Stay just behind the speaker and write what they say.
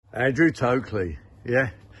Andrew Tokley, yeah.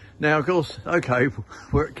 Now, of course, okay,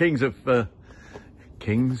 we're at Kings of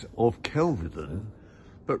Kelvedon,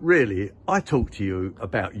 but really, I talk to you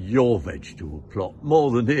about your vegetable plot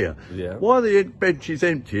more than here. Yeah. Why are the benches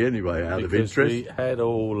empty anyway, out of Because interest? we had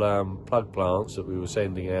all plug plants that we were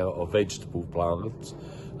sending out, of vegetable plants,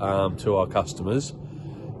 to our customers,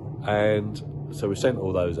 and so we sent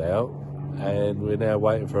all those out, and we're now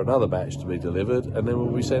waiting for another batch to be delivered, and then we'll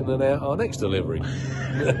be sending out our next delivery.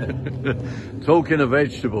 Talking of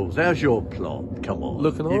vegetables, how's your plot? Come on.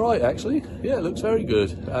 Looking all right, actually. Yeah, it looks very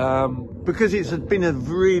good. Because it's been a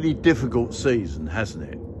really difficult season, hasn't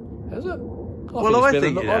it? Has it?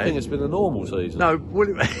 I think it's been a normal season. No, well,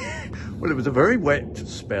 it was a very wet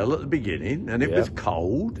spell at the beginning, and it was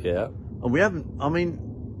cold. Yeah. And we haven't, I mean,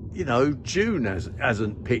 you know, June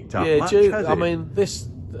hasn't picked up much, June, has it? I mean,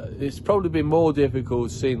 it's probably been more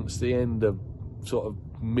difficult since the end of sort of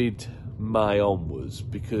mid-May onwards,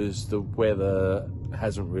 because the weather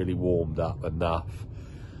hasn't really warmed up enough.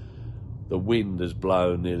 The wind has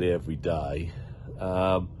blown nearly every day.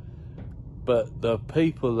 But the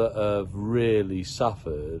people that have really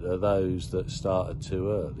suffered are those that started too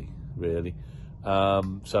early, really.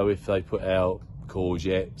 So if they put out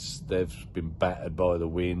courgettes, they've been battered by the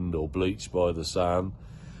wind or bleached by the sun.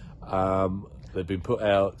 They've been put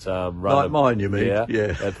out like mine, you mean?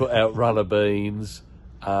 Yeah. They put out runner beans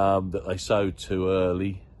that they sowed too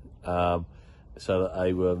early, so that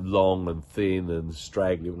they were long and thin and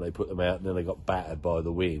straggly when they put them out, and then they got battered by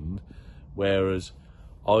the wind. Whereas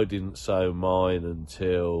I didn't sow mine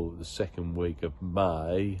until the second week of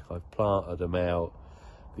May. I planted them out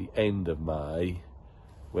the end of May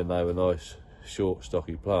when they were nice, short,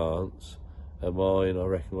 stocky plants, and mine, I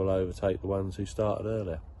reckon, will overtake the ones who started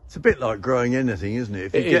earlier. It's a bit like growing anything, isn't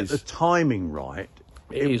it? If you get the timing right,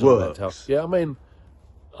 it works. Yeah, I mean,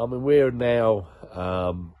 we're now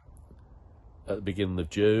at the beginning of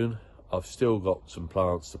June. I've still got some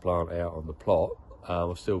plants to plant out on the plot.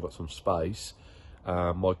 I've still got some space.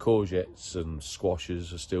 My courgettes and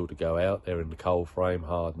squashes are still to go out. They're in the cold frame,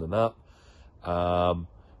 hardening up,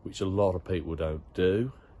 which a lot of people don't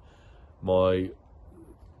do. My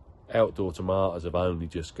outdoor tomatoes have only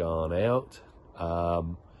just gone out,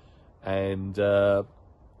 and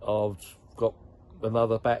I've got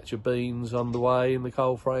another batch of beans on the way in the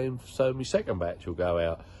cold frame, so my second batch will go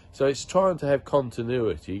out. So it's trying to have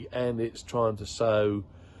continuity, and it's trying to sow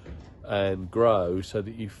and grow so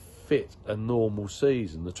that you fit a normal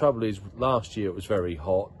season. The trouble is, last year it was very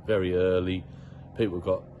hot, very early. People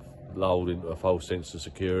got lulled into a false sense of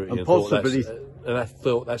security and possibly, I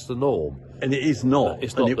thought that's the norm. And it is not.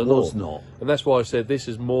 It's not. And it was not. And that's why I said this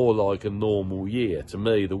is more like a normal year to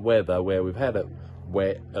me. The weather, where we've had it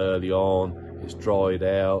wet early on, it's dried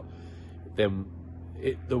out, then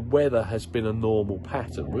the weather has been a normal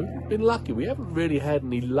pattern. We've been lucky. We haven't really had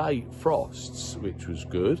any late frosts, which was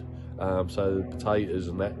good. So the potatoes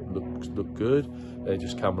and that look good. They're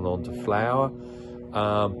just coming on to flower.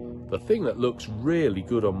 The thing that looks really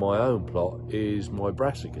good on my own plot is my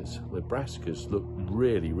brassicas. The brassicas look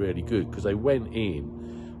really, really good because they went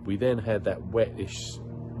in. We then had that wettish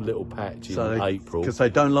little patch in April. Because they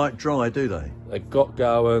don't like dry, do they? They got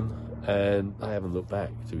going and they haven't looked back,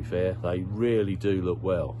 to be fair. They really do look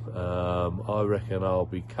well. I reckon I'll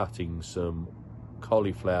be cutting some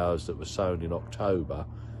cauliflowers that were sown in October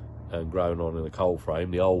and grown on in a cold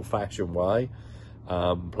frame, the old-fashioned way,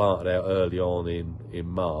 planted out early on in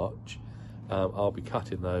March. I'll be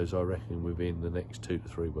cutting those, I reckon, within the next 2 to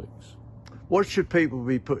 3 weeks. What should people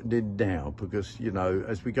be putting in now? Because, you know,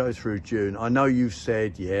 as we go through June, I know you've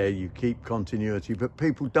said, yeah, you keep continuity, but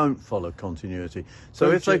people don't follow continuity.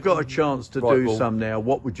 So if they've got a chance to do some now,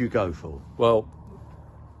 what would you go for? Well,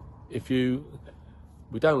 we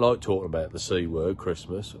don't like talking about the C word,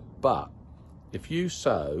 Christmas, but if you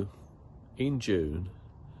sow in June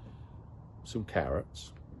some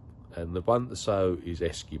carrots, and the one to sow is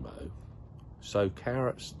Eskimo, sow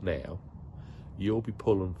carrots now, you'll be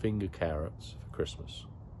pulling finger carrots for Christmas.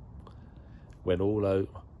 When I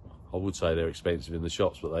would say they're expensive in the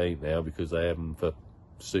shops, but they ain't now because they have them for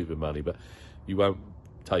stupid money, but you won't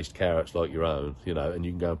taste carrots like your own, you know, and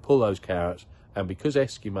you can go and pull those carrots, and because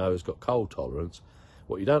Eskimo has got cold tolerance,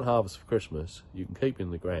 what you don't harvest for Christmas, you can keep in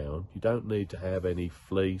the ground. You don't need to have any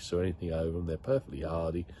fleece or anything over them. They're perfectly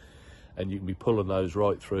hardy, and you can be pulling those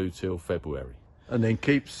right through till February. And then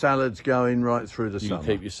keep salads going right through the summer. You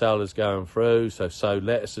can keep your salads going through, so sow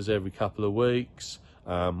lettuces every couple of weeks.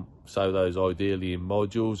 Sow those ideally in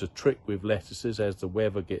modules. A trick with lettuces, as the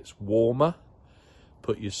weather gets warmer,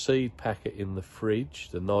 put your seed packet in the fridge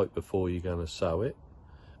the night before you're going to sow it,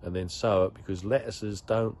 and then sow it, because lettuces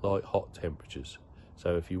don't like hot temperatures.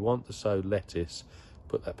 So if you want to sow lettuce,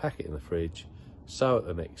 put that packet in the fridge, sow it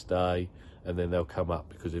the next day, and then they'll come up,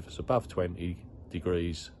 because if it's above 20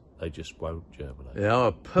 degrees, they just won't germinate. Yeah,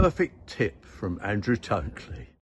 a perfect tip from Andrew Tokley.